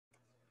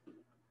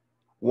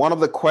One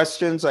of the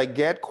questions I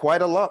get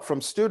quite a lot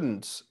from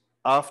students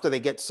after they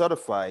get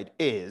certified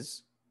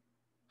is,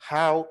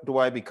 how do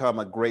I become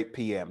a great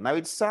PM? Now,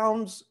 it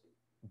sounds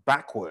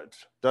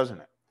backwards,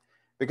 doesn't it?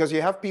 Because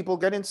you have people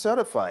getting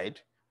certified,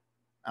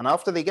 and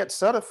after they get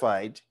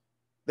certified,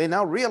 they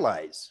now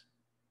realize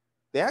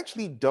they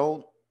actually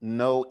don't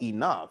know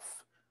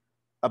enough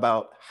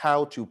about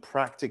how to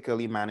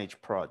practically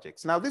manage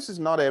projects. Now, this is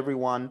not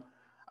everyone.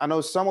 I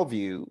know some of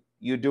you,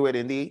 you do it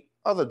in the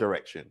other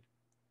direction.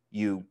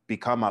 You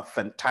become a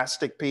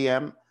fantastic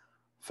PM,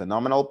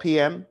 phenomenal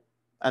PM,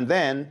 and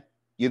then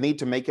you need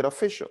to make it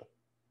official.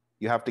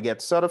 You have to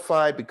get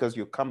certified because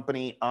your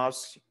company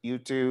asks you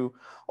to,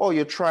 or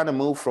you're trying to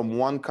move from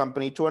one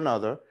company to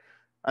another,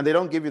 and they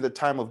don't give you the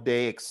time of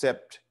day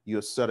except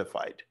you're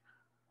certified.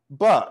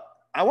 But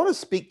I want to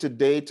speak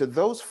today to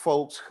those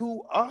folks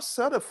who are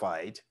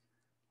certified,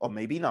 or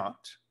maybe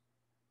not,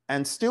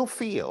 and still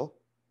feel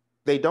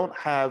they don't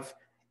have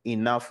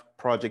enough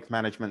project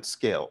management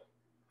skill.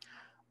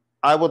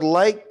 I would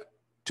like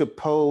to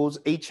pose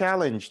a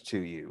challenge to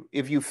you.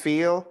 If you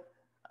feel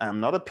I'm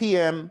not a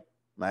PM,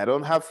 I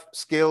don't have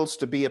skills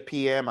to be a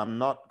PM, I'm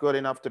not good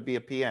enough to be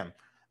a PM,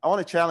 I want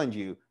to challenge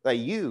you that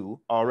you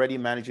are already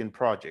managing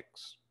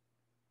projects.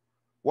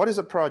 What is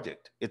a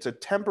project? It's a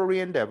temporary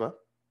endeavor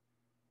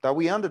that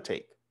we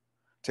undertake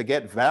to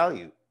get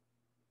value,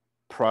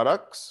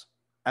 products,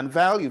 and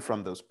value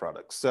from those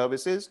products,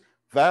 services,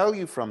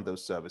 value from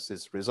those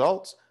services,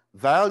 results,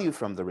 value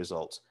from the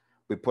results.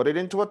 We put it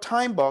into a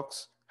time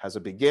box, has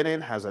a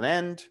beginning, has an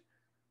end,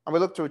 and we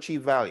look to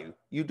achieve value.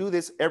 You do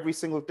this every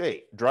single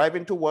day.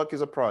 Driving to work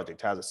is a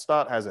project, has a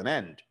start, has an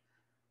end,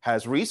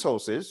 has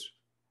resources,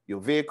 your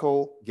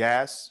vehicle,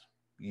 gas,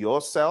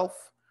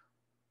 yourself,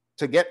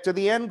 to get to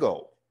the end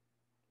goal.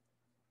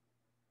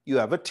 You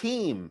have a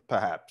team,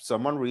 perhaps,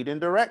 someone reading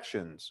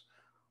directions,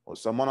 or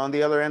someone on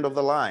the other end of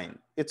the line.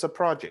 It's a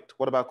project.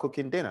 What about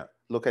cooking dinner?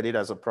 Look at it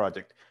as a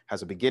project.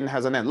 Has a beginning,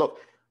 has an end. Look,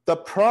 the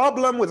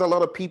problem with a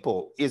lot of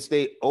people is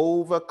they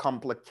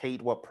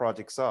overcomplicate what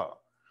projects are.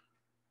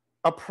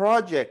 A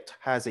project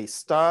has a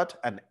start,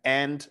 an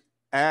end,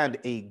 and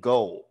a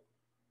goal.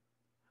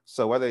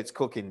 So whether it's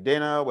cooking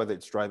dinner, whether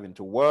it's driving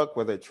to work,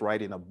 whether it's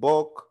writing a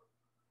book,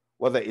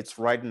 whether it's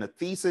writing a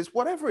thesis,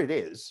 whatever it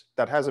is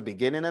that has a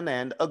beginning and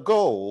end, a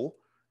goal,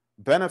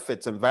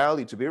 benefits and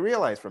value to be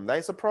realized from that,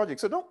 it's a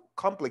project. So don't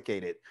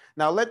complicate it.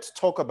 Now let's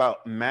talk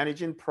about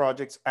managing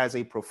projects as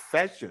a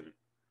profession.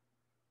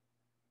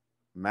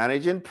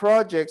 Managing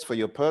projects for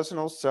your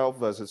personal self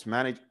versus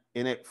managing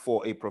it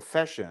for a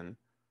profession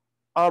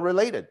are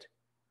related.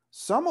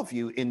 Some of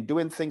you, in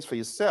doing things for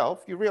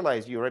yourself, you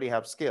realize you already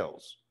have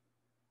skills.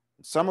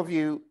 Some of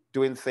you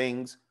doing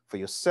things for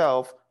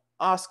yourself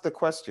ask the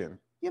question,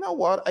 you know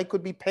what, I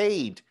could be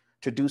paid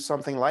to do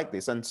something like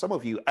this. And some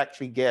of you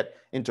actually get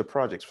into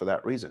projects for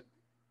that reason.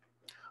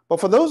 But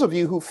for those of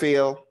you who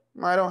feel,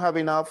 I don't have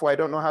enough, or I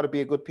don't know how to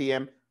be a good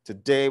PM,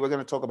 today we're going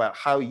to talk about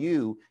how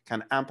you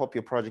can amp up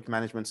your project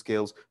management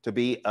skills to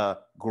be a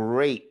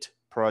great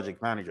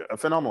project manager, a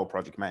phenomenal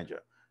project manager.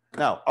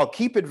 Now, I'll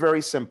keep it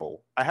very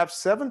simple. I have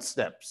 7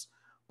 steps,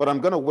 but I'm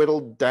going to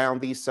whittle down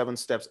these 7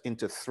 steps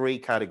into 3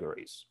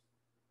 categories.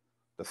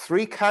 The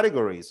 3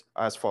 categories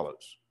are as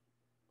follows.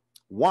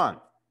 1,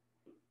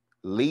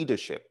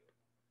 leadership.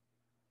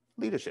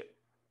 Leadership.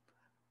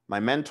 My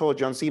mentor,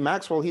 John C.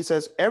 Maxwell, he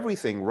says,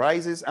 everything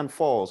rises and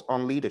falls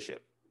on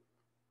leadership.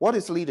 What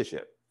is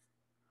leadership?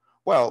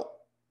 Well,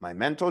 my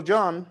mentor,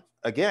 John,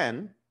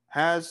 again,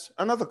 has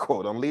another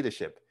quote on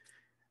leadership.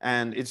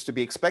 And it's to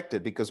be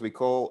expected because we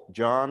call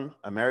John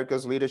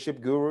America's leadership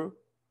guru.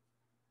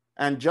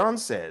 And John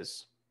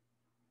says,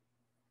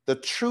 the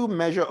true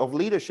measure of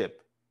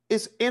leadership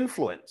is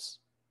influence.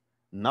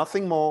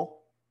 Nothing more,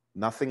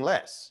 nothing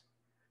less.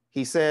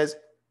 He says,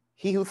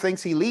 he who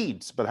thinks he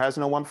leads but has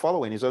no one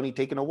following is only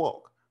taking a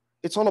walk.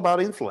 It's all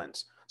about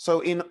influence.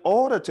 So in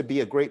order to be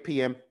a great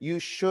PM, you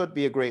should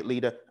be a great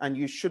leader and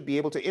you should be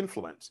able to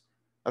influence.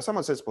 Now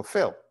someone says, well,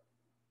 Phil,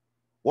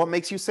 what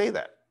makes you say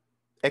that?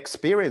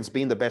 Experience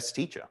being the best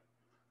teacher.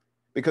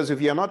 Because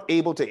if you're not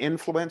able to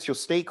influence your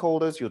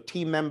stakeholders, your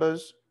team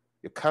members,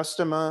 your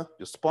customer,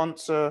 your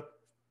sponsor,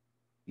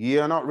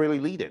 you're not really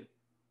leading.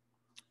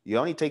 You're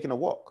only taking a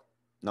walk.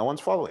 No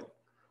one's following.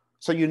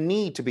 So you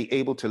need to be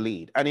able to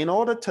lead. And in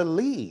order to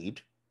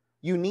lead,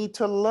 you need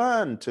to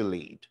learn to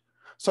lead.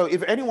 So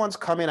if anyone's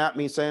coming at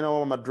me saying,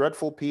 oh, I'm a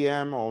dreadful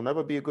PM, or I'll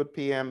never be a good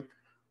PM,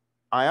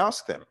 I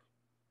ask them,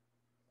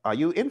 are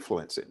you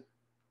influencing?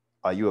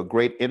 Are you a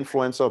great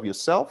influencer of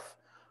yourself?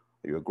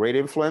 Are you a great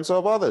influencer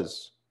of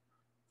others?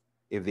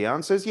 If the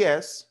answer is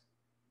yes,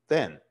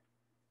 then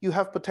you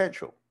have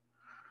potential.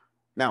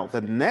 Now,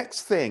 the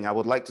next thing I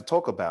would like to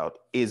talk about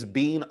is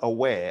being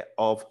aware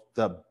of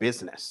the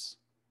business.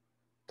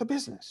 The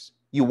business.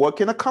 You work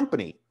in a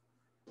company.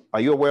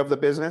 Are you aware of the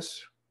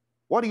business?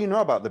 What do you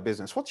know about the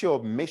business? What's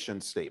your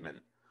mission statement?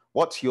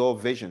 What's your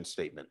vision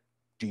statement?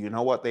 Do you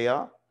know what they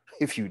are?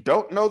 If you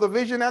don't know the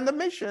vision and the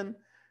mission,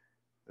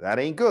 that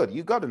ain't good.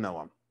 You got to know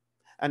them.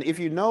 And if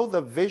you know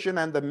the vision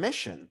and the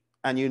mission,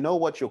 and you know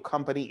what your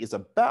company is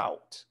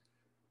about,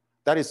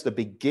 That is the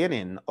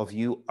beginning of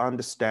you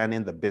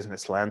understanding the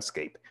business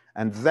landscape.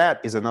 And that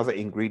is another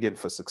ingredient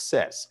for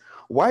success.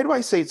 Why do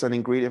I say it's an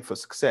ingredient for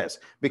success?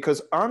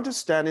 Because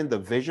understanding the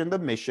vision, the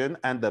mission,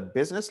 and the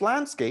business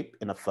landscape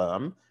in a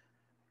firm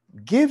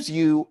gives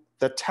you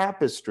the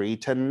tapestry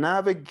to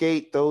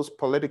navigate those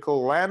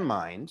political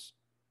landmines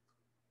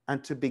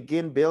and to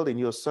begin building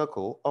your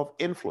circle of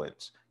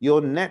influence,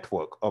 your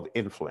network of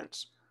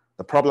influence.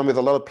 The problem with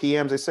a lot of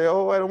PMs, they say,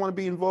 oh, I don't want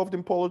to be involved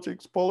in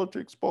politics,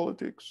 politics,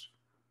 politics.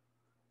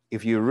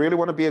 If you really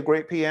want to be a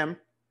great PM,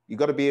 you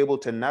got to be able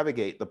to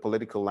navigate the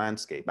political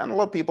landscape. And a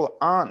lot of people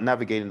aren't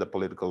navigating the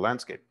political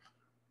landscape.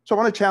 So I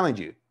want to challenge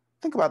you.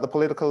 Think about the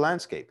political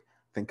landscape.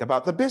 Think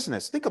about the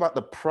business. Think about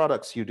the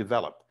products you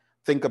develop.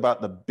 Think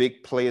about the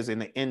big players in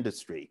the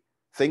industry.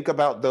 Think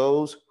about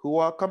those who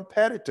are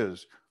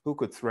competitors who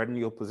could threaten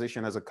your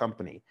position as a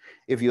company.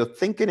 If you're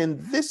thinking in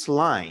this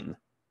line,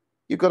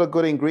 you've got a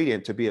good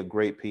ingredient to be a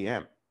great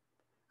PM.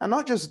 And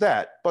not just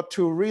that, but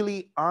to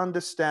really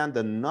understand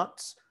the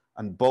nuts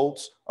and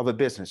bolts of a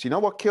business. You know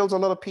what kills a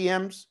lot of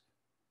PMs?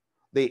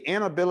 The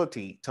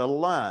inability to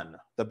learn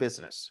the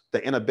business,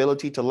 the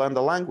inability to learn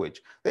the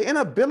language, the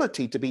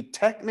inability to be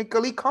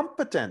technically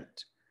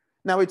competent.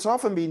 Now, it's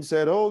often been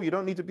said, oh, you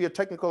don't need to be a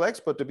technical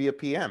expert to be a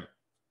PM.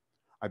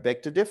 I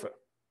beg to differ.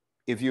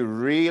 If you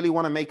really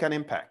want to make an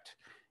impact,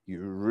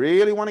 you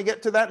really want to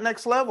get to that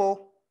next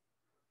level,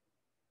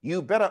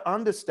 you better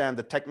understand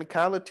the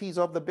technicalities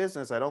of the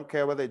business. I don't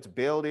care whether it's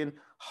building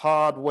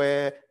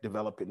hardware,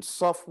 developing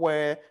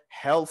software,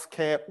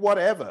 healthcare,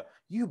 whatever.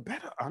 You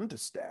better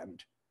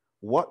understand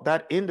what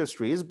that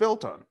industry is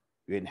built on.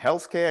 You're in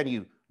healthcare and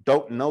you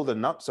don't know the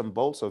nuts and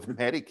bolts of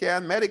Medicare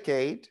and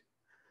Medicaid.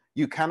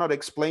 You cannot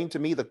explain to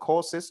me the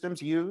core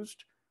systems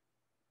used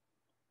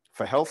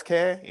for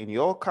healthcare in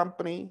your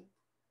company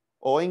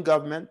or in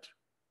government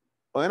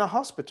or in a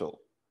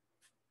hospital.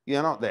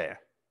 You're not there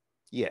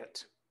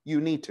yet. You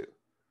need to.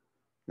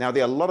 Now,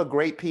 there are a lot of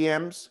great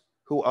PMs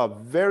who are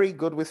very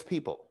good with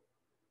people,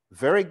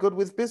 very good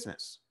with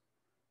business.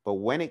 But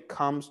when it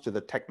comes to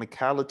the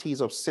technicalities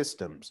of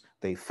systems,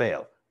 they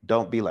fail.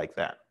 Don't be like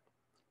that.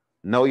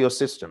 Know your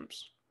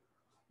systems.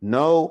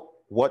 Know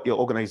what your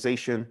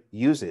organization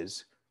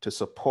uses to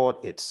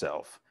support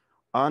itself.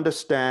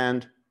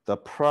 Understand the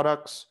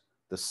products,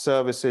 the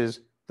services,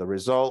 the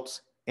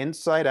results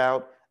inside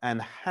out,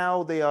 and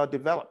how they are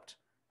developed,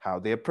 how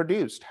they're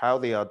produced, how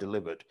they are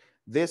delivered.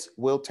 This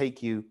will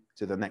take you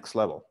to the next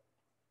level.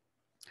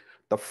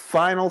 The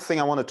final thing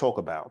I want to talk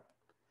about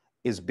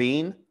is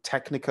being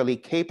technically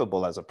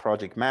capable as a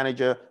project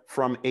manager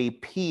from a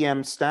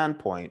PM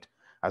standpoint,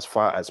 as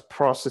far as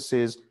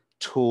processes,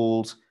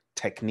 tools,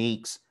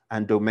 techniques,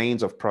 and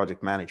domains of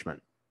project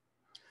management.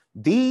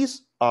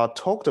 These are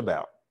talked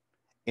about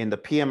in the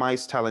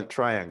PMI's talent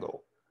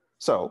triangle.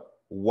 So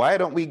why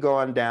don't we go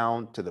on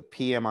down to the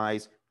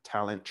PMI's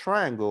talent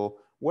triangle,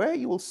 where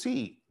you will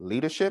see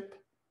leadership,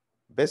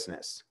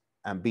 business,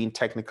 and being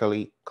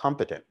technically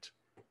competent.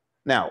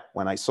 Now,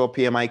 when I saw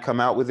PMI come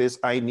out with this,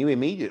 I knew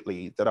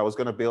immediately that I was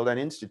going to build an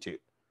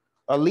institute,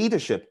 a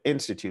leadership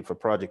institute for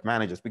project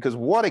managers, because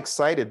what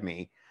excited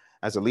me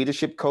as a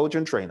leadership coach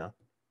and trainer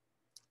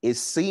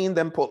is seeing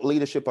them put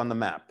leadership on the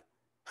map.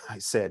 I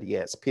said,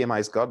 yes,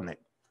 PMI's gotten it.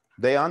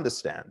 They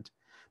understand,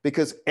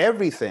 because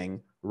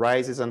everything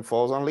rises and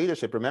falls on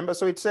leadership. Remember,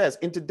 so it says,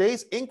 in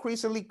today's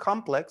increasingly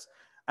complex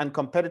and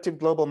competitive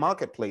global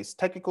marketplace,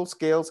 technical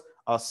skills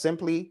are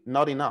simply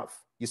not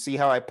enough. You see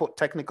how I put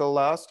technical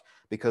last?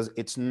 Because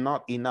it's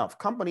not enough.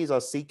 Companies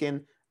are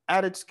seeking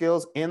added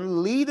skills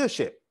in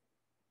leadership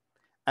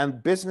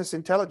and business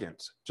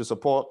intelligence to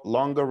support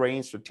longer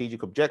range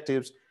strategic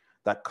objectives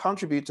that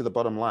contribute to the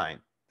bottom line.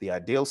 The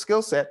ideal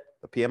skill set,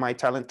 the PMI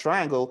talent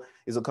triangle,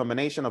 is a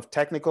combination of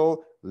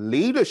technical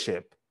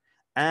leadership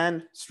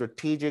and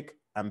strategic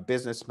and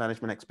business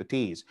management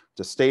expertise.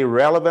 To stay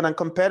relevant and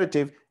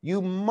competitive,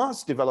 you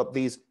must develop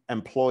these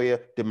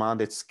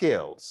employer-demanded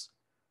skills.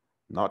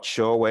 Not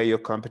sure where your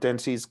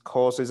competencies,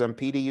 courses, and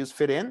PDUs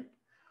fit in?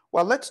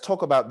 Well, let's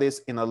talk about this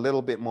in a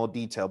little bit more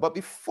detail. But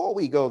before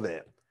we go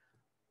there,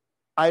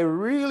 I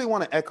really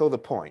want to echo the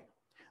point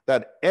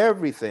that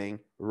everything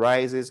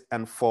rises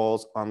and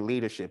falls on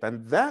leadership.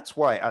 And that's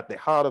why at the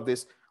heart of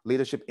this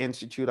Leadership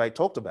Institute I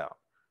talked about,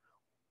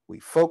 we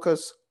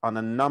focus on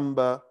a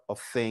number of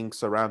things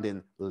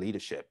surrounding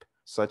leadership,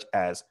 such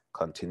as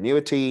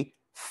continuity,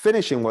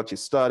 finishing what you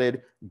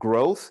started,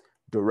 growth,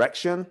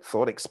 direction,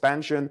 thought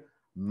expansion,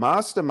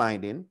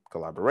 masterminding,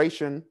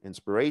 collaboration,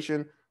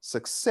 inspiration,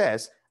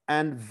 success,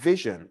 and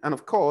vision. And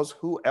of course,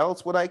 who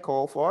else would I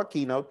call for our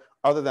keynote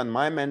other than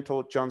my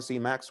mentor, John C.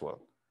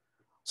 Maxwell?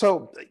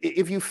 So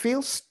if you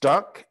feel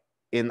stuck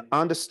in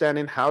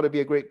understanding how to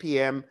be a great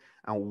PM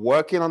and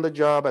working on the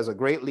job as a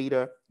great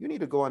leader, you need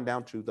to go on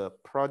down to the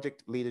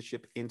Project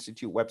Leadership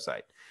Institute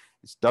website.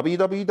 It's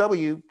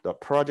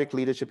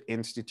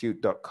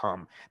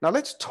www.projectleadershipinstitute.com. Now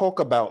let's talk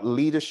about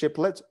leadership.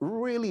 Let's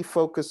really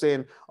focus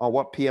in on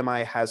what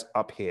PMI has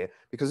up here,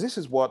 because this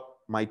is what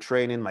my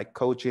training, my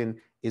coaching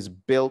is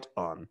built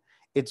on.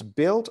 It's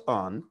built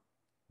on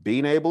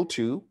being able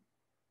to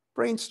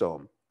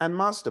brainstorm, and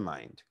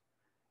mastermind.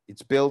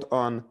 It's built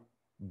on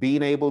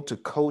being able to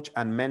coach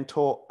and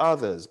mentor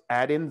others,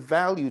 adding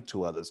value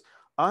to others,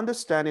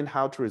 understanding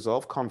how to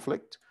resolve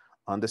conflict,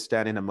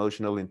 understanding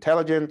emotional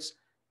intelligence,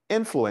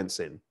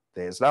 influencing.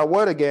 There's that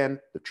word again.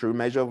 The true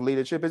measure of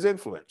leadership is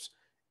influence.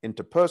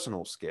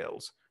 Interpersonal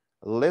skills,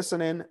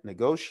 listening,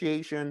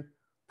 negotiation,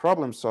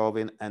 problem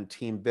solving, and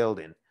team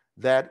building.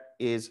 That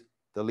is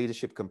the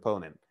leadership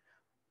component.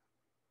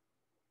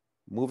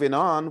 Moving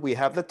on, we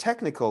have the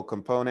technical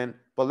component,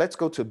 but let's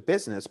go to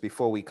business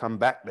before we come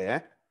back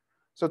there.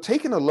 So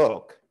taking a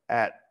look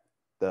at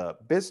the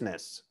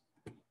business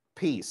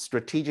piece,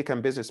 strategic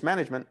and business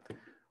management,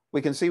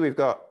 we can see we've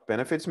got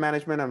benefits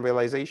management and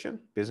realization,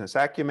 business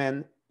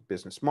acumen,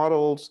 business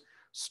models,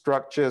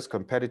 structures,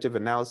 competitive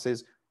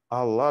analysis,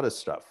 a lot of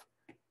stuff.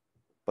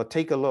 But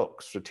take a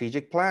look,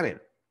 strategic planning,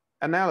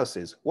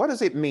 analysis. What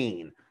does it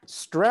mean?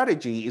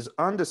 Strategy is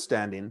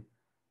understanding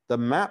the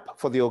map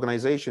for the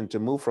organization to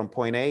move from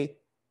point A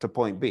to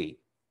point B,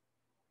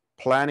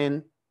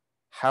 planning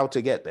how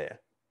to get there,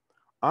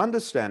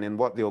 understanding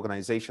what the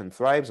organization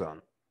thrives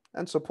on,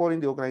 and supporting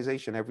the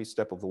organization every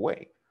step of the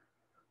way.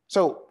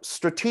 So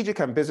strategic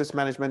and business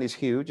management is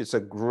huge. It's a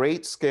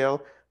great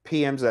skill.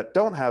 PMs that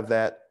don't have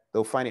that,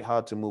 they'll find it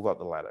hard to move up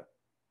the ladder.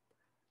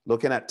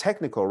 Looking at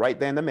technical, right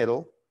there in the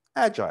middle,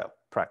 Agile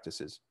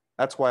practices.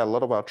 That's why a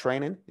lot of our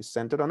training is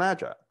centered on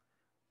Agile.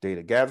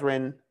 Data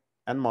gathering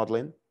and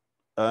modeling,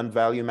 earned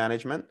value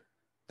management.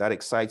 That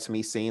excites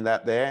me seeing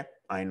that there.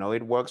 I know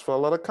it works for a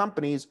lot of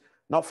companies,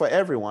 not for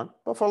everyone,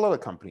 but for a lot of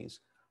companies.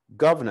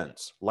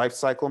 Governance, life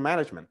cycle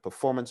management,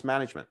 performance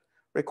management,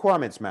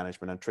 requirements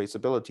management and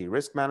traceability,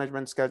 risk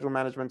management, schedule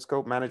management,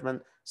 scope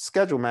management,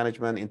 schedule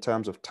management in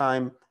terms of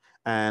time,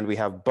 and we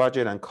have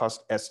budget and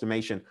cost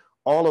estimation.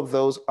 All of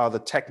those are the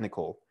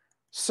technical.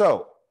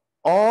 So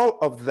all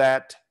of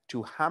that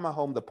to hammer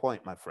home the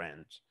point, my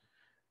friends.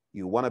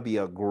 You want to be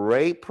a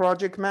great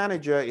project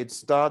manager, it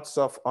starts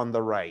off on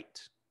the right.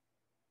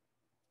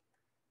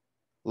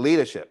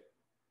 Leadership,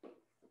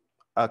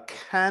 a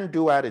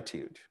can-do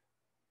attitude.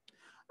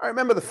 I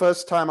remember the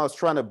first time I was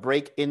trying to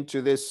break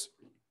into this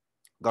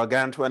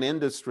gargantuan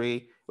industry.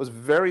 It was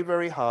very,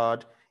 very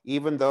hard.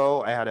 Even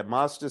though I had a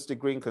master's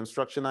degree in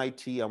construction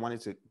IT, I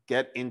wanted to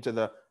get into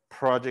the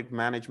project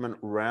management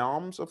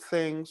realms of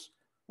things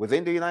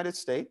within the United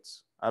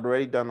States. I'd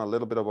already done a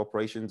little bit of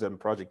operations and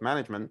project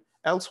management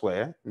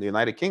elsewhere in the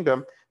United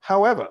Kingdom.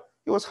 However,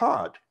 it was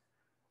hard.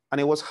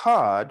 And it was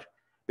hard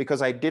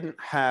because I didn't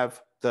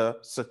have the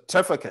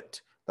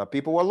certificate that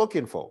people were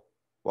looking for.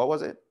 What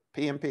was it?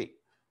 PMP.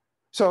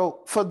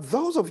 So for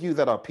those of you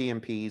that are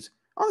PMPs,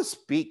 I want to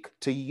speak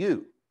to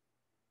you.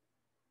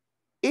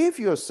 If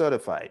you're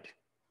certified,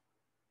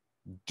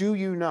 do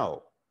you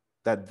know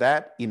that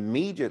that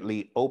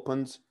immediately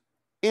opens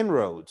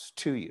inroads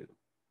to you?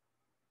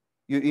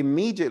 You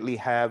immediately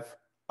have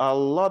a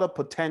lot of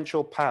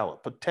potential power,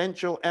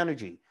 potential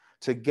energy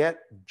to get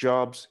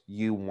jobs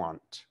you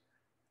want.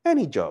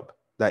 Any job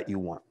that you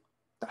want.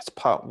 That's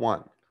part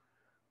one.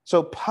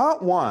 So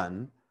part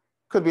one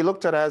could be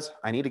looked at as,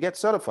 I need to get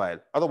certified.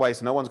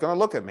 Otherwise, no one's going to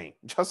look at me.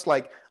 Just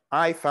like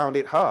I found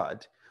it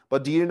hard.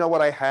 But do you know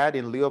what I had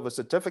in lieu of a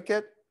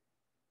certificate?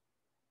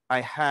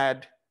 I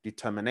had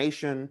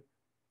determination,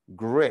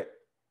 grit,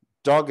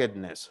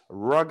 doggedness,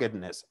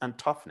 ruggedness, and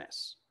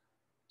toughness.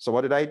 So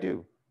what did I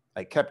do?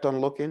 I kept on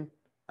looking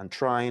and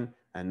trying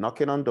and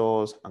knocking on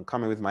doors and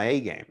coming with my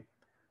A game.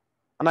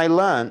 And I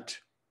learned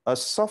a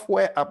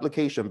software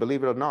application,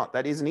 believe it or not,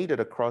 that is needed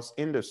across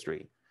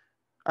industry.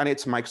 And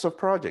it's Microsoft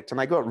Project.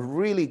 And I got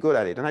really good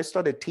at it. And I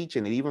started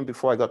teaching it even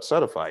before I got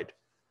certified.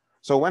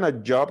 So when a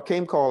job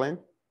came calling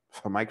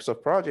for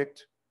Microsoft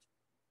Project,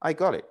 I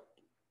got it.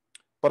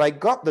 But I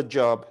got the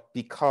job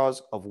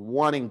because of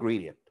one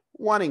ingredient.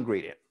 One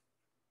ingredient.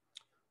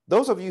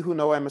 Those of you who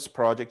know MS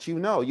Project, you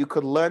know you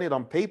could learn it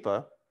on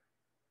paper,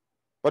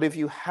 but if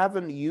you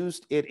haven't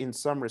used it in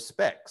some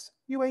respects,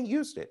 you ain't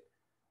used it.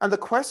 And the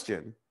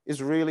question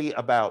is really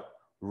about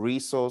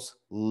resource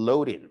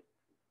loading,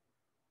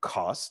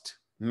 cost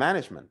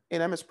management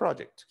in MS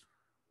Project.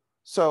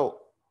 So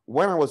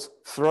when I was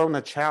thrown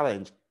a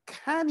challenge,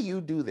 can you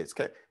do this?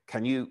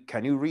 Can you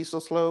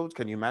resource load?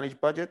 Can you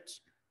manage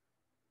budgets?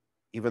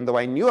 Even though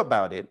I knew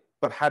about it,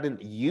 but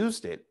hadn't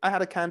used it, I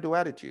had a can-do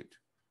attitude.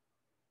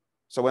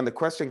 So when the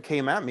question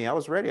came at me, I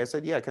was ready. I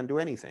said, yeah, I can do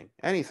anything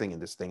in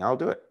this thing, I'll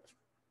do it.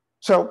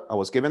 So I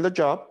was given the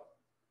job.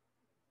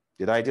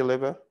 Did I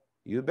deliver?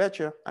 You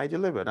betcha, I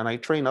delivered. And I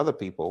trained other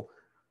people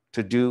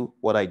to do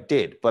what I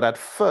did. But at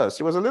first,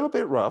 it was a little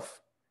bit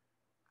rough,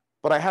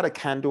 but I had a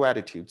can-do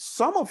attitude.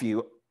 Some of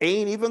you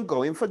ain't even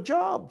going for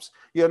jobs.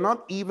 You're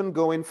not even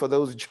going for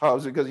those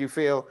jobs because you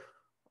feel,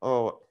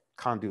 oh,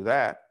 can't do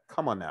that.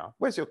 Come on now.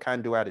 Where's your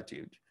can-do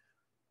attitude?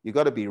 You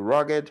got to be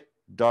rugged,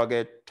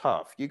 dogged,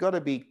 tough. You got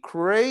to be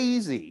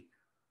crazy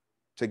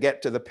to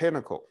get to the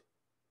pinnacle.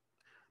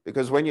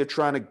 Because when you're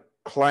trying to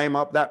climb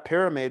up that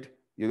pyramid,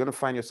 you're going to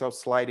find yourself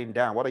sliding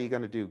down. What are you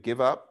going to do?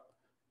 Give up?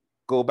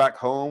 Go back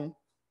home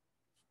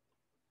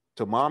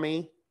to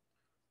mommy?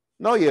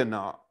 No, you're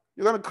not.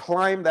 You're going to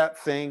climb that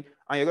thing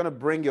and you're going to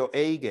bring your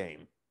A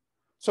game.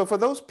 So for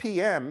those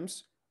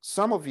PMs,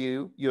 some of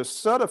you, you're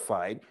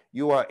certified,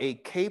 you are a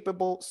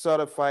capable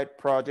certified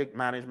project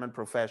management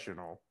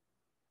professional,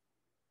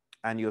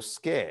 and you're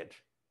scared.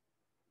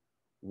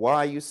 Why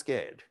are you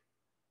scared?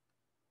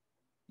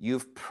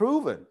 You've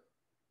proven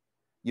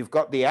you've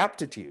got the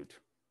aptitude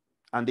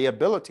and the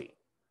ability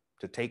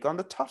to take on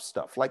the tough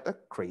stuff, like the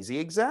crazy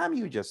exam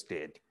you just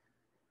did.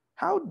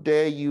 How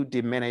dare you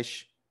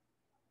diminish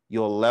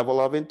your level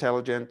of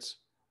intelligence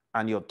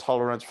and your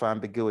tolerance for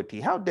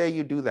ambiguity? How dare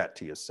you do that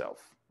to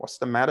yourself? What's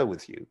the matter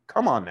with you?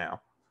 Come on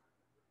now.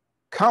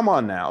 Come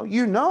on now.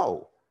 You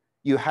know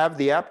you have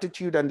the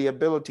aptitude and the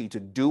ability to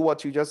do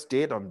what you just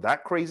did on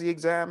that crazy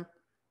exam,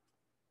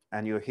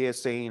 and you're here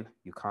saying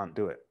you can't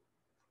do it.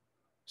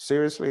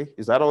 Seriously?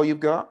 Is that all you've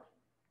got?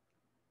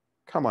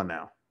 Come on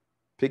now.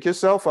 Pick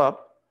yourself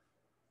up.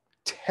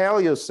 Tell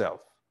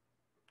yourself,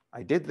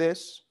 I did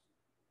this.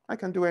 I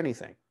can do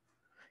anything.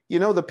 You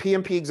know, the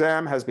PMP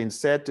exam has been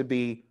said to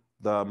be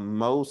the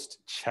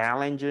most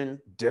challenging,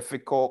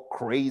 difficult,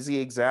 crazy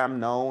exam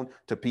known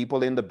to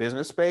people in the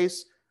business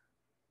space.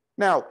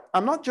 Now,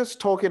 I'm not just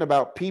talking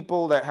about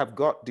people that have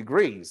got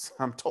degrees.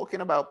 I'm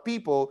talking about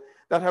people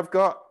that have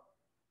got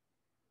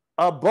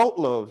a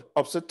boatload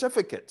of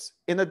certificates.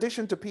 In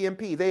addition to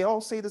PMP, they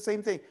all say the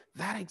same thing.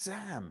 That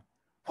exam,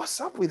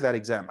 what's up with that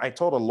exam? I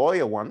told a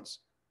lawyer once,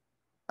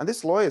 and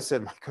this lawyer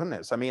said, my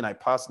goodness, I mean, I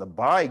passed the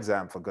bar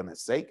exam, for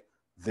goodness sake.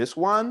 This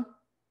one,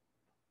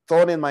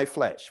 thorn in my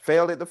flesh,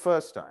 failed it the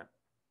first time.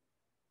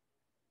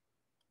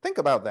 Think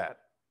about that.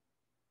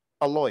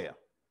 A lawyer.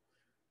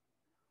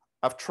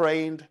 I've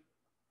trained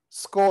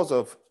scores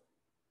of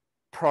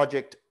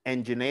project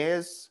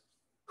engineers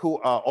who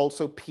are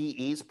also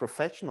PEs,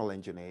 professional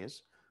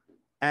engineers.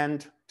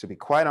 And to be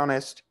quite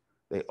honest,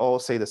 they all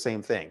say the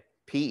same thing.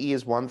 PE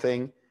is one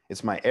thing.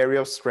 It's my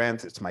area of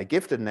strength. It's my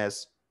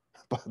giftedness.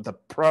 But the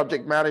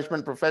project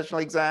management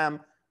professional exam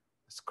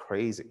is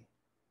crazy.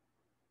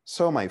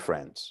 So, my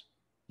friends,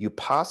 you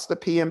pass the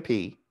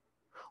PMP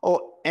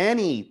or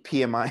any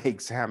PMI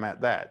exam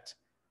at that,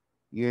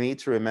 you need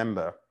to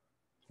remember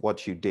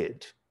what you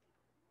did.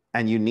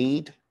 And you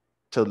need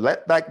to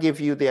let that give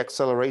you the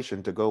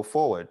acceleration to go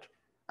forward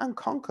and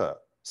conquer,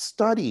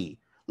 study.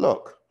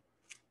 Look,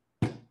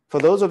 for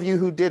those of you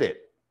who did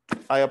it,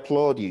 I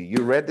applaud you.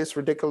 You read this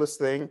ridiculous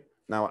thing.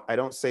 Now, I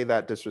don't say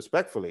that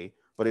disrespectfully,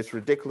 but it's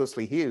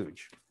ridiculously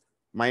huge.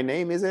 My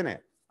name is in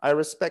it. I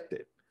respect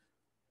it.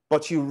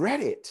 But you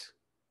read it.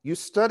 You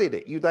studied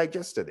it. You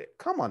digested it.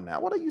 Come on now.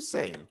 What are you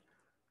saying?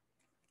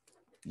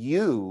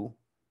 You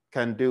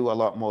can do a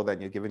lot more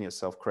than you're giving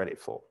yourself credit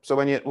for. So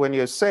when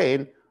you're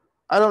saying,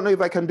 I don't know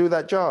if I can do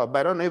that job,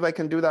 I don't know if I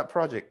can do that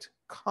project,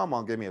 come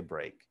on, give me a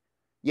break.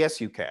 Yes,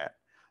 you can.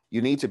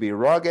 You need to be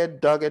rugged,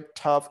 dogged,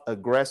 tough,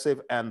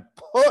 aggressive, and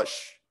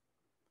push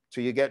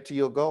till you get to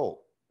your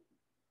goal.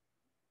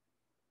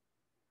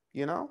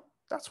 You know,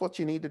 that's what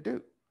you need to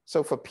do.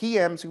 So for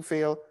PMs who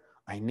feel,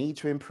 I need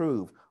to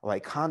improve, or I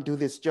can't do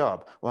this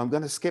job, or I'm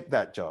going to skip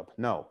that job.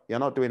 No, you're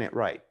not doing it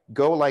right.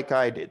 Go like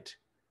I did.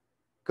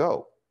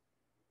 Go.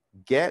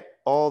 Get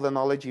all the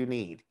knowledge you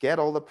need. Get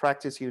all the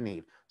practice you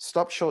need.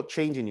 Stop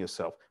shortchanging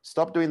yourself.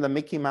 Stop doing the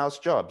Mickey Mouse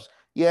jobs.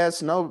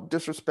 Yes, no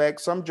disrespect.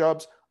 Some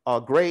jobs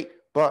are great,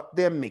 but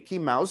they're Mickey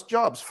Mouse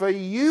jobs for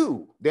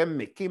you. They're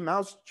Mickey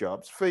Mouse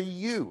jobs for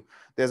you.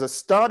 There's a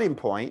starting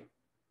point,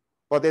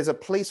 but there's a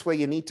place where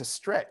you need to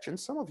stretch. And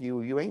some of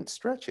you, you ain't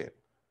stretching.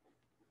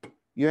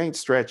 You ain't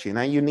stretching,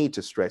 and you need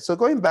to stretch. So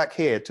going back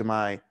here to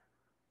my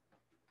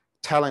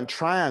talent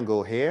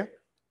triangle here,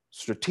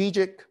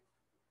 strategic,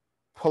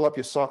 pull up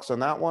your socks on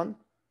that one.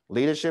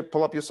 Leadership,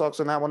 pull up your socks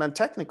on that one. And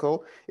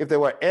technical, if there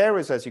were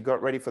areas as you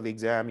got ready for the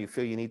exam you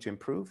feel you need to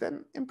improve,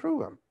 then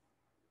improve them.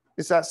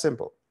 It's that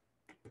simple.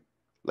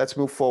 Let's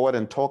move forward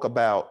and talk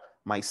about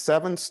my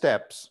 7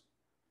 steps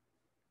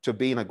to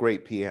being a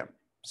great PM.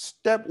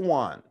 Step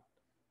 1,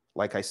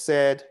 like I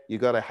said, you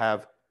got to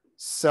have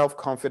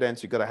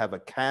self-confidence. You got to have a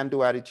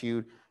can-do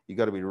attitude. You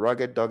got to be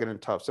rugged, dogged,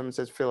 and tough. Someone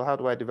says, Phil, how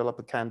do I develop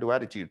a can-do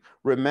attitude?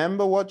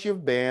 Remember what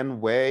you've been,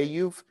 where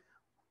you've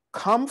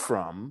come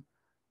from,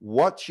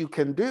 what you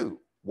can do,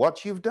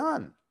 what you've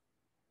done.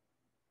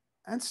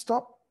 And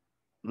stop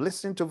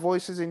listening to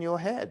voices in your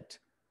head.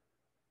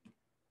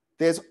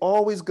 There's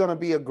always going to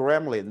be a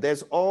gremlin.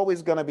 There's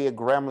always going to be a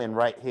gremlin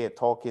right here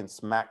talking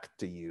smack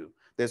to you.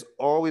 There's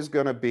always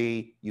going to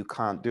be, you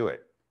can't do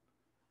it.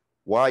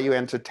 Why are you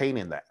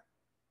entertaining that?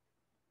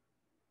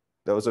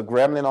 There was a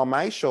gremlin on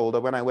my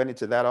shoulder when I went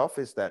into that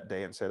office that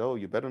day and said, oh,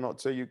 you better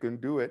not say you can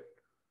do it.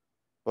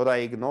 But I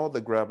ignored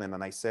the gremlin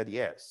and I said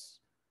yes.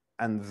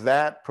 And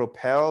that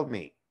propelled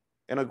me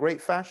in a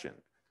great fashion.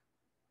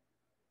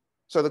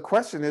 So the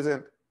question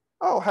isn't,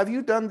 oh, have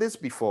you done this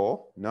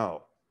before?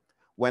 No.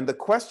 When the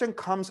question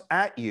comes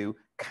at you,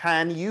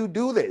 can you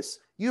do this?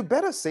 You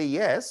better say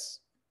yes.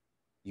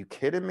 You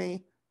kidding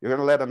me? You're going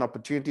to let an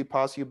opportunity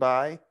pass you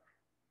by?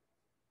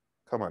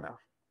 Come on now.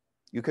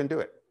 You can do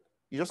it.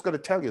 You just got to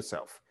tell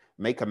yourself.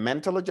 make a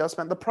mental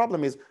adjustment. The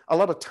problem is a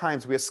lot of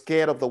times we're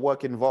scared of the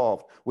work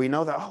involved. We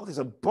know that, oh, there's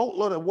a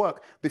boatload of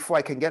work before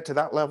I can get to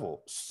that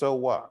level. So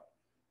what?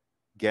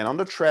 Get on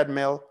the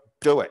treadmill,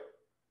 do it.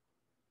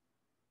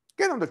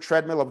 Get on the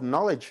treadmill of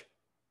knowledge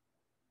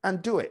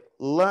and do it.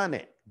 Learn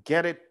it.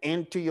 Get it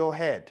into your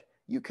head.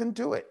 You can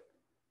do it.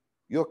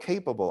 You're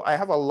capable. I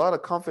have a lot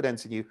of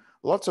confidence in you.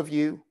 Lots of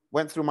you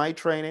went through my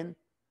training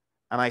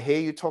and I hear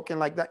you talking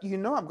like that. You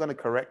know I'm going to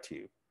correct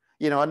you.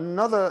 You know,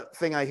 another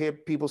thing I hear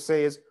people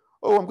say is,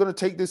 oh, I'm going to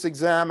take this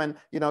exam and,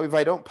 you know, if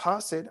I don't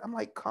pass it, I'm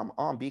like, come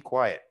on, be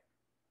quiet.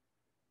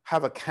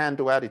 Have a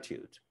can-do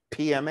attitude.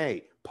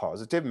 PMA,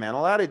 positive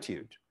mental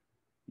attitude.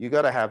 You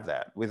got to have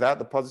that. Without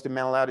the positive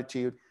mental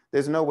attitude,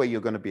 there's no way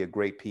you're going to be a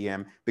great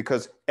PM,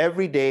 because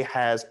every day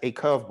has a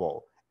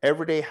curveball.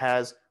 Every day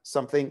has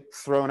something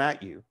thrown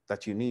at you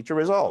that you need to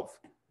resolve.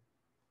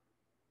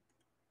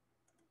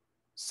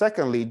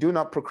 Secondly, do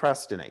not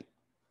procrastinate.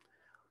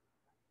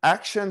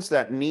 Actions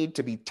that need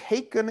to be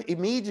taken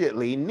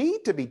immediately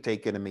need to be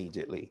taken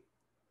immediately.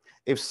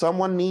 If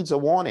someone needs a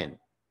warning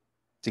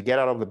to get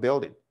out of the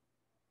building,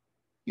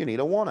 you need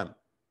to warn them.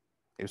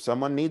 If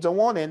someone needs a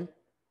warning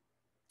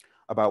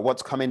about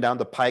what's coming down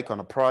the pike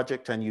on a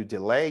project and you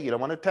delay, you don't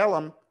want to tell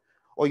them,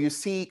 or you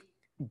see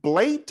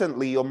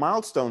blatantly your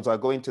milestones are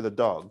going to the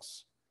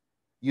dogs.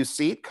 You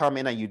see it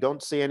coming and you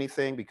don't say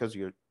anything because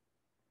you're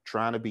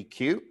trying to be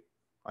cute.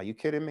 Are you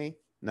kidding me?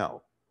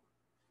 No.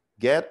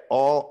 Get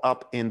all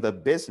up in the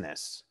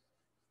business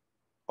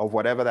of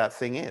whatever that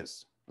thing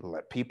is.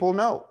 Let people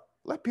know.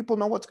 Let people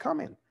know what's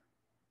coming.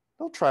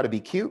 Don't try to be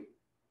cute.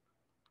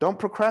 Don't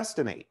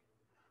procrastinate.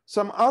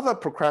 Some other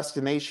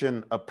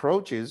procrastination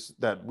approaches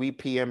that we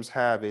PMs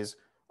have is,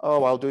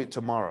 oh, I'll do it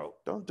tomorrow.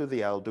 Don't do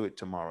the I'll do it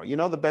tomorrow. You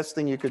know the best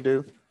thing you could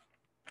do?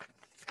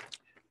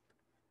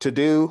 To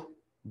do,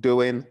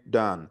 doing,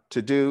 done.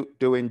 To do,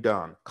 doing,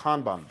 done.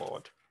 Kanban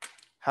board.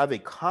 Have a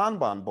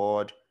Kanban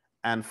board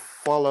and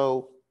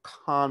follow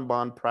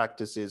Kanban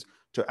practices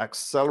to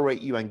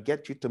accelerate you and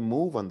get you to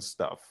move on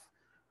stuff.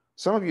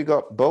 Some of you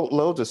got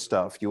boatloads of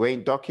stuff. You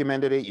ain't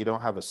documented it. You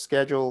don't have a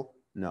schedule.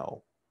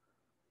 No.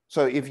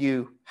 So if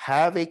you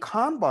have a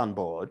Kanban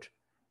board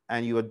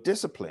and you are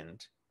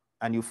disciplined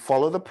and you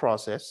follow the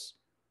process,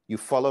 you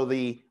follow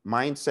the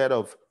mindset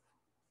of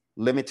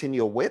limiting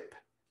your WIP,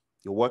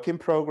 your work in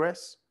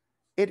progress,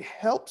 it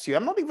helps you.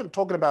 I'm not even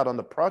talking about on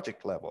the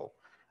project level.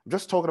 I'm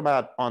just talking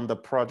about on the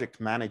project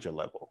manager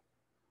level.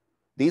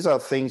 These are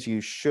things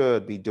you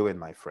should be doing,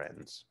 my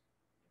friends.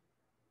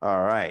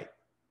 All right.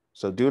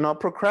 So do not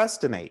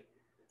procrastinate.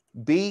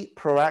 Be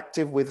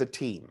proactive with the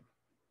team.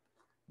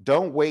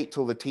 Don't wait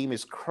till the team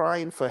is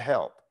crying for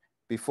help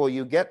before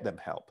you get them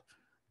help.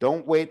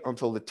 Don't wait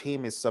until the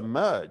team is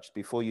submerged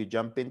before you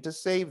jump in to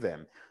save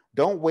them.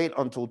 Don't wait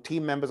until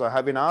team members are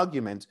having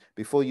arguments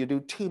before you do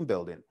team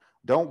building.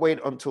 Don't wait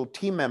until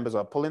team members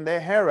are pulling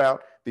their hair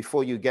out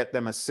before you get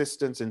them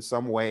assistance in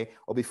some way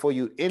or before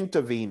you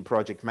intervene,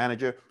 project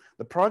manager.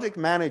 The project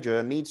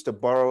manager needs to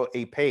borrow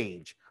a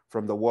page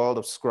from the world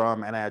of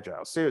Scrum and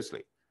Agile.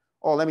 Seriously.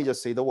 Or let me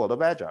just say the world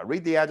of Agile.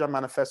 Read the Agile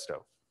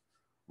Manifesto.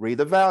 Read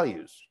the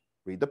values.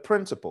 Read the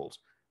principles.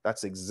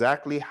 That's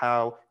exactly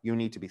how you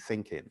need to be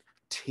thinking.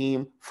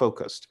 Team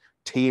focused,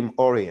 team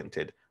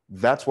oriented.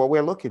 That's what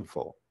we're looking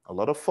for. A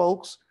lot of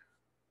folks,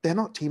 they're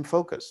not team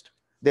focused.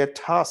 They're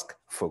task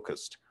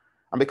focused.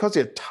 And because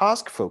they're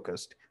task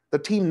focused, the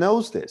team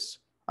knows this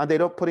and they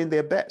don't put in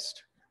their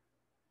best.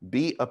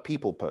 Be a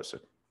people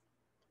person.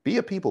 Be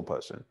a people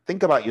person.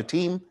 Think about your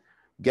team.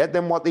 Get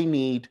them what they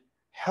need.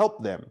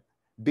 Help them.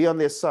 Be on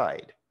their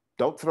side.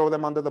 Don't throw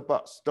them under the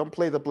bus. Don't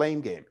play the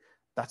blame game.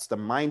 That's the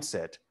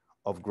mindset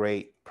of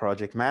great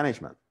project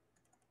management.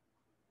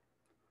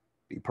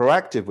 Be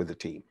proactive with the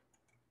team.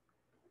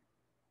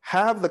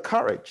 Have the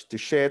courage to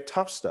share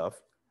tough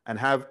stuff and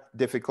have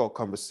difficult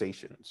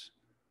conversations.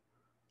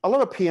 A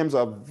lot of PMs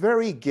are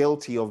very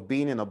guilty of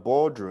being in a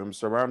boardroom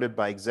surrounded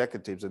by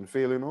executives and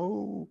feeling,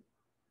 oh,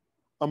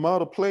 I'm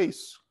out of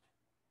place.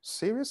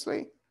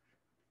 Seriously?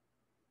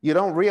 You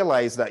don't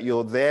realize that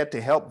you're there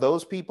to help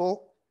those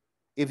people?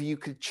 If you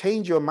could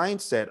change your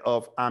mindset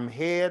of, I'm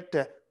here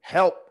to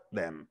help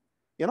them.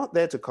 You're not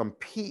there to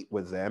compete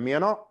with them. You're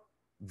not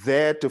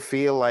there to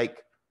feel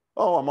like,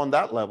 oh, I'm on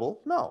that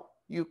level. No,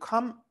 you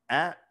come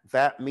at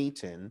that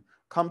meeting,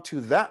 come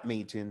to that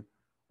meeting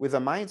with a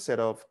mindset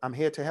of, I'm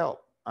here to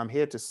help. I'm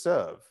here to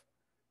serve.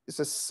 It's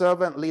a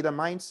servant leader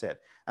mindset.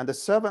 And the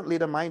servant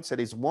leader mindset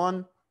is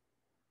one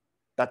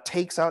that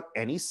takes out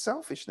any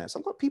selfishness. A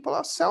lot of people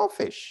are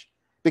selfish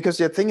because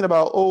they're thinking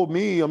about, oh,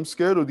 me, I'm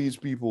scared of these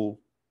people,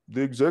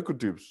 the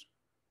executives.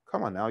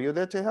 Come on now, you're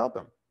there to help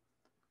them.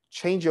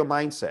 Change your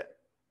mindset.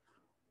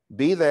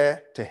 Be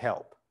there to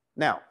help.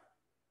 Now,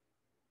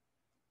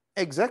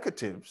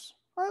 executives,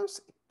 well,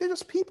 they're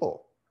just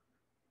people.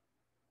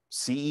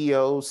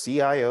 CEOs,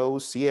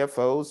 CIOs,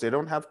 CFOs, they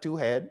don't have two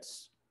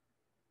heads.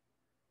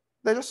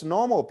 They're just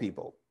normal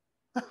people.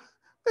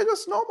 They're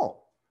just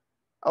normal.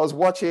 I was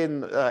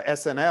watching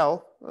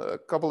SNL a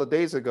couple of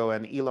days ago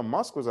and Elon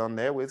Musk was on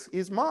there with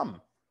his mom.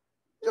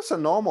 Just a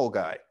normal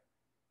guy.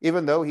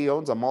 even though he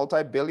owns a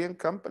multi-billion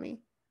company.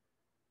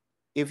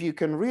 If you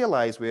can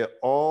realize we're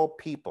all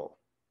people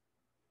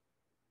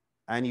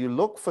and you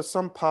look for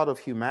some part of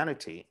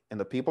humanity in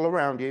the people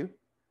around you,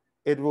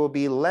 it will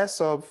be less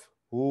of,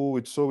 oh,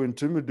 it's so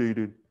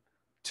intimidated,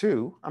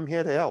 to, I'm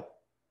here to help.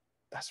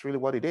 That's really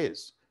what it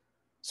is.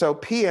 So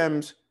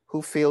PMs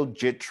who feel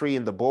jittery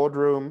in the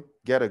boardroom,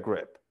 get a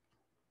grip.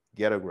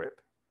 Get a grip.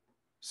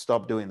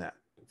 Stop doing that.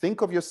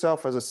 Think of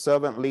yourself as a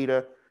servant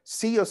leader.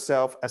 See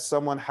yourself as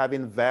someone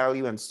having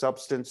value and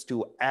substance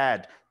to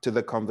add to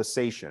the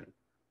conversation.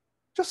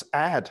 Just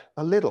add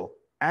a little.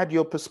 Add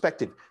your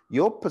perspective.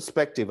 Your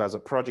perspective as a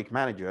project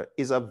manager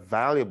is a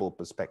valuable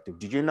perspective.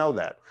 Did you know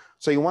that?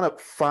 So you want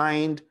to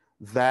find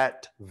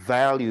that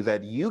value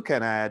that you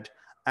can add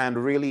and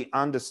really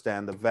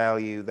understand the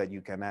value that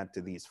you can add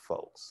to these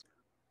folks.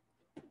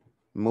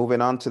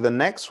 Moving on to the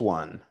next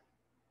one.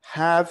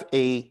 Have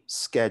a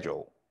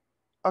schedule,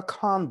 a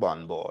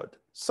Kanban board,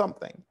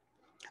 something.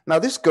 Now,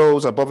 this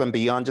goes above and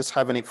beyond just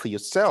having it for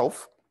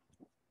yourself.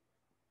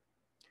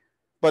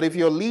 But if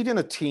you're leading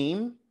a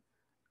team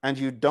and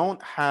you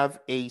don't have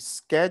a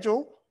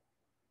schedule,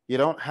 you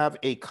don't have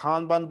a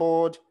Kanban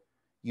board,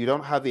 you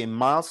don't have a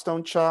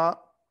milestone chart,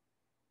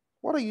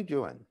 what are you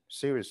doing?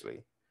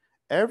 Seriously.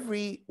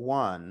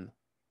 Everyone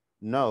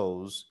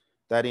knows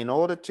that in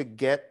order to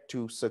get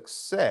to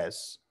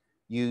success,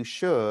 you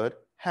should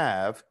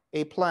have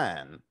a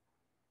plan.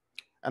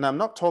 And I'm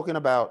not talking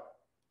about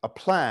a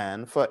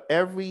plan for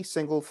every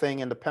single thing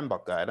in the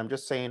PMBOK guide. I'm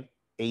just saying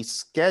a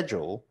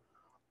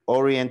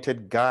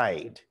schedule-oriented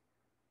guide.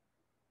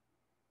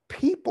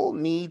 People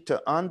need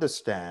to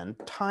understand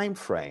time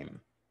frame.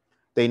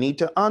 They need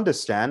to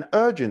understand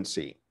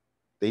urgency.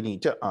 They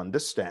need to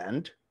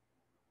understand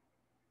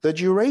the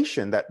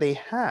duration that they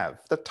have,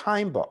 the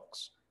time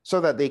box,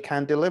 so that they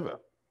can deliver.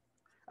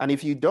 And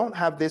if you don't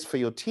have this for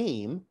your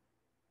team,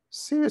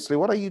 seriously,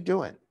 what are you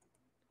doing?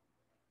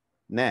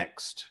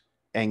 Next,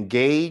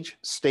 engage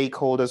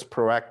stakeholders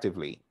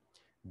proactively.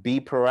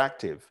 Be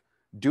proactive.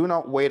 Do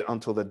not wait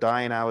until the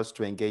dying hours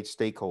to engage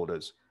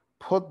stakeholders.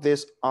 Put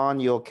this on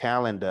your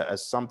calendar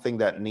as something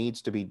that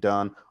needs to be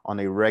done on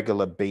a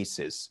regular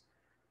basis.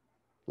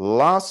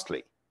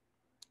 Lastly,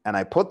 and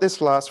I put this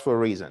last for a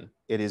reason,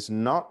 it is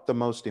not the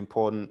most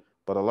important,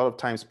 but a lot of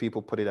times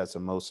people put it as the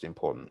most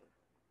important.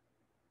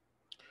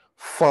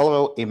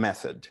 Follow a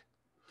method.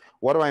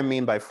 What do I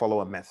mean by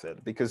follow a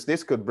method? Because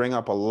this could bring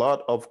up a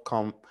lot of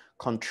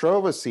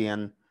controversy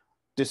and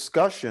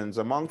discussions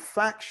among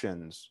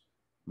factions.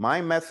 My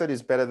method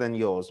is better than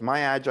yours. My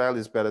Agile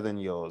is better than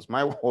yours.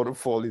 My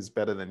waterfall is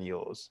better than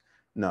yours.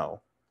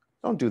 No,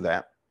 don't do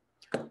that.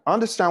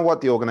 Understand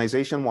what the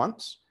organization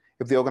wants.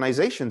 If the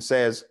organization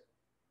says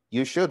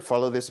you should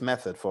follow this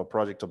method for a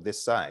project of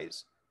this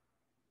size,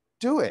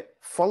 do it.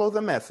 Follow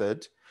the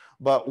method.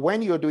 But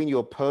when you're doing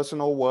your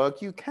personal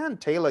work, you can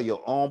tailor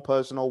your own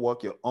personal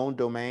work, your own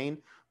domain.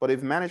 But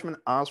if management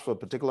asks for a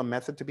particular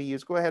method to be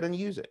used, go ahead and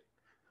use it.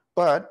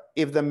 But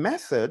if the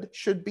method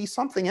should be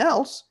something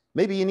else,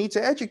 maybe you need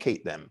to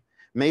educate them.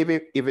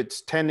 Maybe if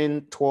it's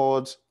tending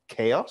towards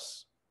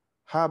chaos,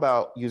 how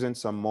about using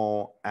some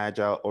more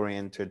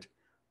agile-oriented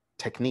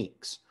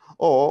techniques?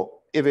 Or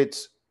if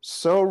it's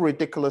so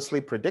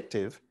ridiculously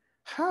predictive,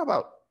 how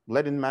about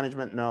letting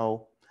management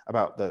know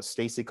about the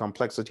Stacy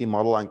complexity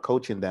model and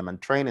coaching them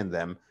and training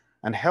them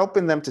and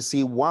helping them to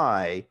see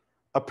why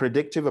a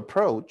predictive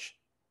approach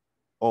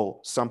or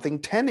something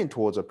tending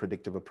towards a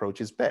predictive approach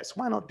is best?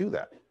 Why not do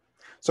that?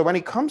 So when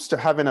it comes to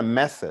having a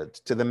method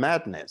to the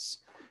madness,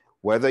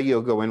 whether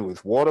you're going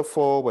with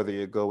waterfall, whether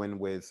you're going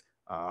with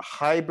a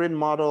hybrid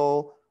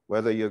model,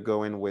 whether you're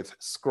going with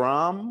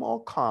Scrum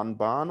or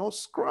Kanban or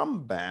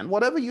Scrum Ban,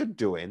 whatever you're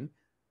doing,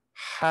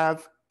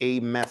 have a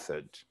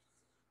method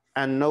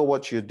and know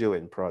what you're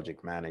doing,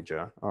 project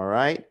manager, all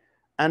right?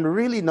 And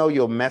really know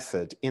your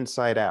method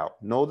inside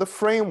out. Know the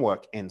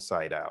framework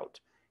inside out.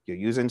 You're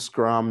using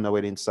Scrum, know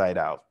it inside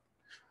out.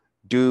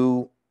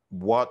 Do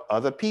what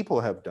other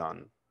people have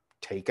done.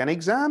 Take an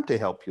exam to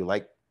help you,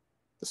 like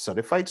the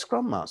Certified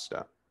Scrum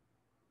Master,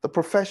 the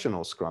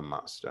Professional Scrum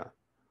Master.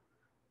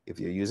 If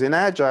you're using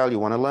Agile, you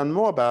want to learn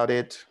more about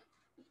it,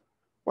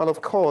 well, of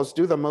course,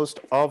 do the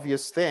most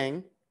obvious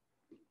thing.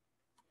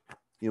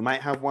 You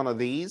might have one of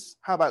these.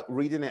 How about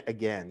reading it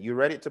again? You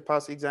ready to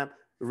pass the exam?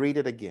 Read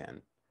it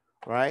again,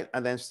 right?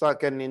 And then start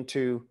getting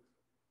into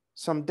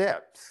some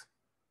depth.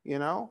 You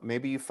know,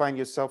 maybe you find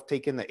yourself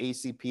taking the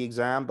ACP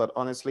exam, but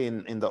honestly,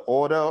 in the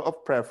order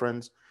of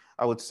preference,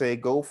 I would say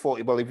go for,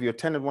 well, if you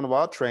attended one of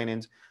our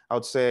trainings, I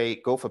would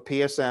say go for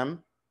PSM,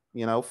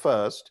 you know,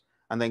 first,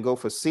 and then go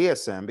for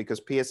CSM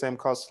because PSM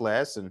costs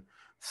less. And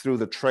through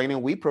the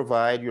training we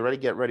provide, you already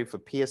get ready for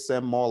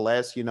PSM more or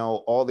less, you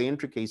know, all the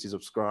intricacies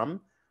of Scrum.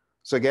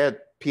 So get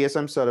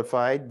PSM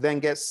certified, then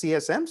get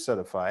CSM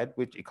certified,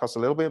 which it costs a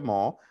little bit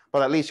more,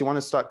 but at least you want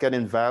to start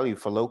getting value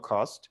for low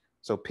cost.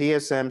 So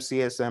PSM,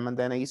 CSM, and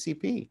then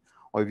ACP.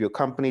 Or if your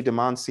company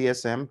demands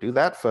CSM, do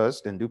that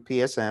first and do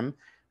PSM,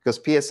 because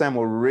PSM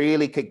will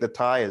really kick the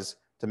tires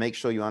to make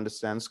sure you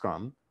understand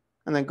Scrum,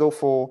 and then go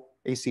for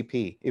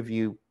ACP if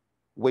you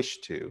wish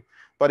to.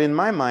 But in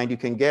my mind, you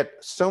can get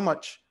so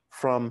much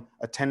from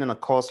attending a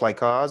course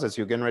like ours as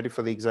you're getting ready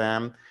for the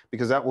exam,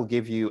 because that will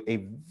give you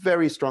a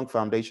very strong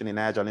foundation in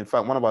Agile. In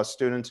fact, one of our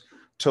students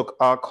took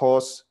our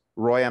course,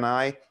 Roy and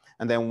I,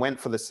 and then went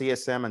for the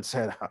CSM and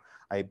said,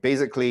 I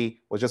basically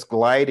was just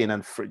gliding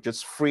and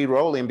just free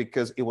rolling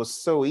because it was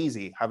so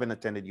easy having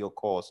attended your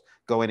course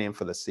going in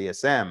for the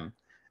CSM.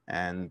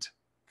 And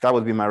that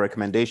would be my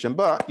recommendation,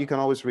 but you can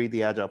always read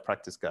the Agile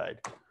Practice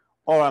Guide.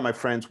 All right, my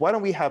friends, why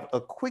don't we have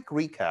a quick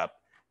recap,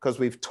 because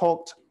we've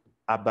talked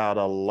about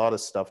a lot of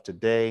stuff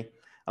today.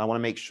 And I want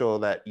to make sure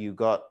that you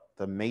got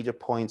the major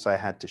points I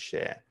had to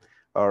share.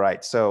 All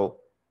right, so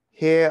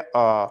here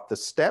are the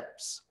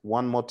steps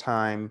one more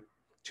time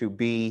to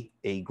be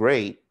a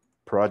great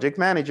project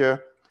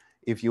manager.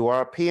 If you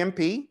are a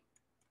PMP,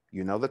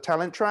 you know the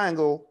talent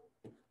triangle.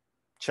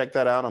 Check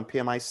that out on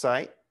PMI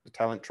site, the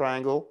talent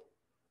triangle.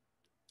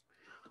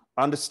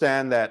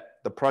 Understand that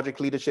the Project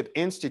Leadership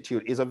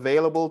Institute is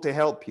available to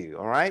help you,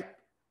 all right?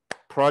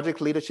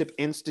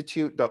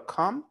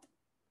 projectleadershipinstitute.com.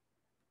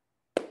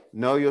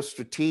 Know your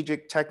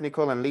strategic,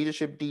 technical, and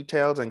leadership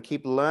details and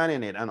keep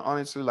learning it. And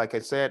honestly, like I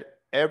said,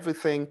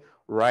 everything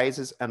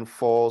rises and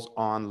falls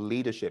on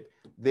leadership.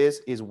 This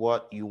is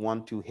what you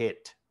want to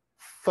hit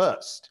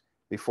first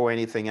before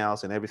anything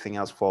else, and everything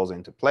else falls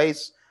into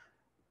place.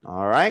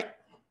 All right.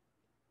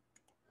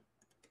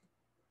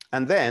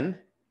 And then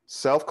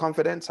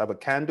self-confidence, have a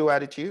can-do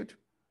attitude.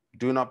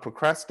 Do not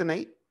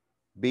procrastinate.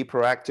 Be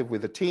proactive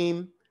with the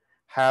team.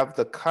 Have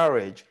the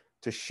courage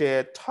to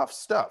share tough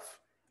stuff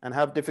and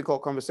have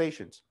difficult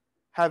conversations.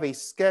 Have a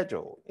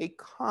schedule, a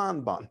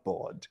Kanban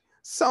board,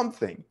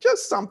 something,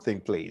 just something,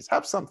 please.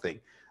 Have something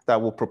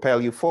that will propel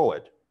you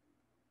forward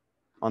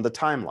on the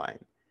timeline.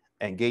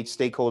 Engage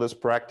stakeholders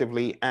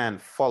proactively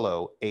and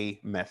follow a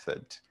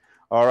method.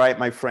 All right,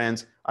 my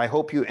friends, I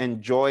hope you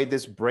enjoyed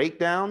this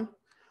breakdown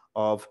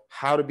of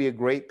how to be a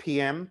great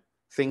PM,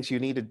 things you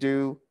need to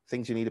do,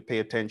 things you need to pay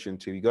attention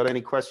to. You got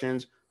any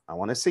questions? I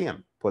want to see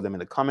them. Put them in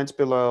the comments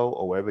below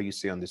or wherever you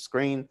see on the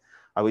screen.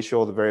 I wish you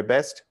all the very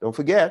best. Don't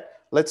forget,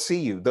 let's see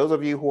you. Those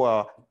of you who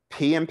are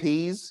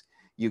PMPs,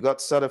 you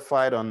got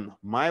certified on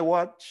my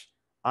watch.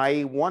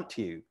 I want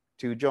you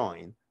to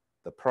join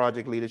the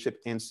Project Leadership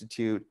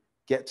Institute.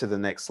 Get to the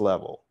next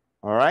level.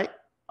 All right?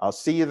 I'll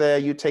see you there.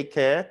 You take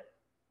care.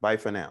 Bye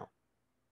for now.